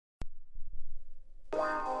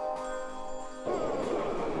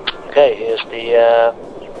Okay, here's the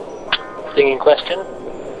thing in question.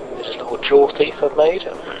 This is a little joule thief I've made.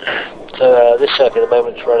 So this circuit at the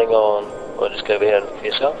moment is running on, well, just go over here and look for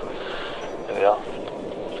yourself. There we are.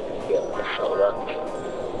 Yeah, let's start with that.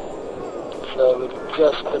 So we're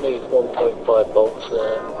just beneath 1.5 volts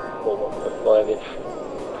there, or 1.5-ish.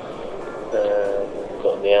 We've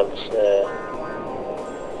got the amps there.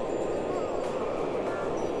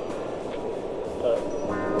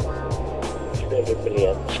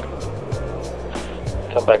 Milliamps.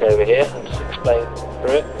 Come back over here and just explain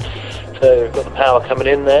through it. So we've got the power coming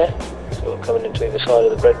in there, sort of coming into either side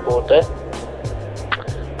of the breadboard there.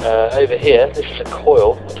 Over here, this is a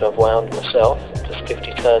coil which I've wound myself, just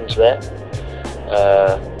 50 turns there.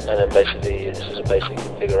 And then basically this is a basic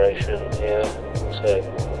configuration here. So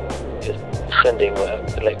just sending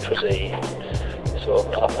electricity sort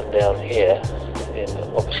of up and down here in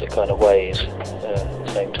opposite kind of ways at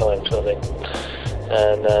the same time, sort of thing.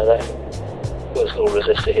 And that got this little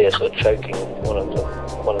resistor here, sort of choking one of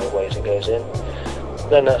the ways it goes in.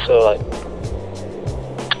 Then that sort of like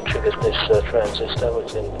triggers this transistor,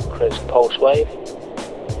 which then creates a pulse wave.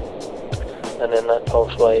 And then that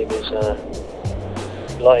pulse wave is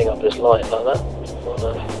lighting up this light like that,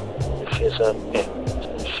 which is yeah,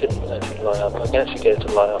 it shouldn't actually light up. I can actually get it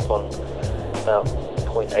to light up on about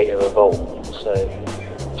 0.8 of a volt, so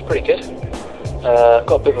it's pretty good. Got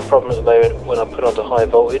a bit of a problem at the moment when I put onto high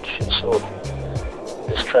voltage. It's sort of,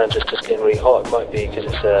 this transistor's getting really hot. It might be because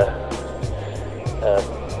it's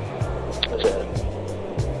was it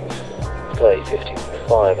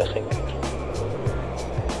 3055, I think.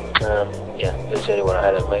 Yeah, it's the only one I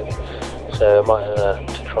had at maybe. So I might have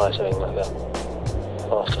to try something like that,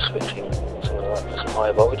 faster switching, something like that for some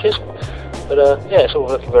higher voltages. But yeah, it's all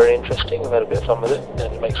looking very interesting. I've had a bit of fun with it,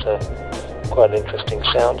 and it makes quite an interesting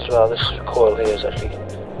sound as well. This coil here is actually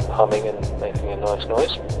humming and making a nice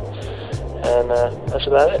noise. And that's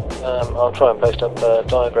about it. I'll try and post up a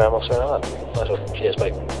diagram or something like that. Nice one. Cheers,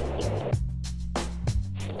 mate.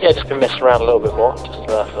 Yeah, just been messing around a little bit more, just a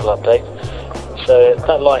little update. So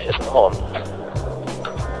that light isn't on.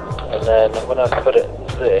 And then when I put it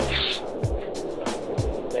this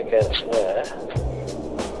against there,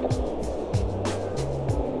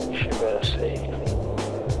 you should be able to see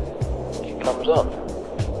it comes on.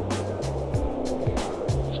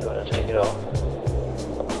 So I'm going to take it off.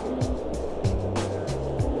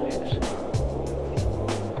 Yes.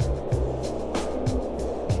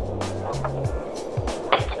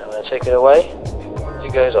 So I'm going to take it away,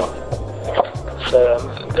 it goes off. So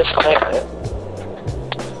this magnet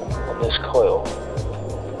on this coil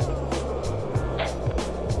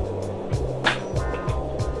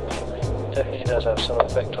definitely does have some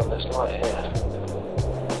effect on this light here.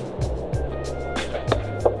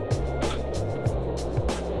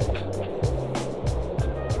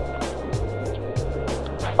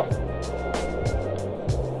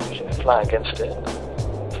 Flat against it,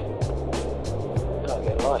 can't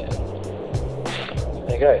get light.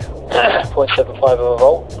 There you go, 0.75 of a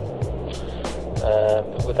volt.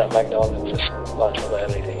 With that magnet on, it just lights on the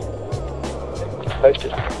LED.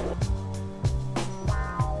 Posted.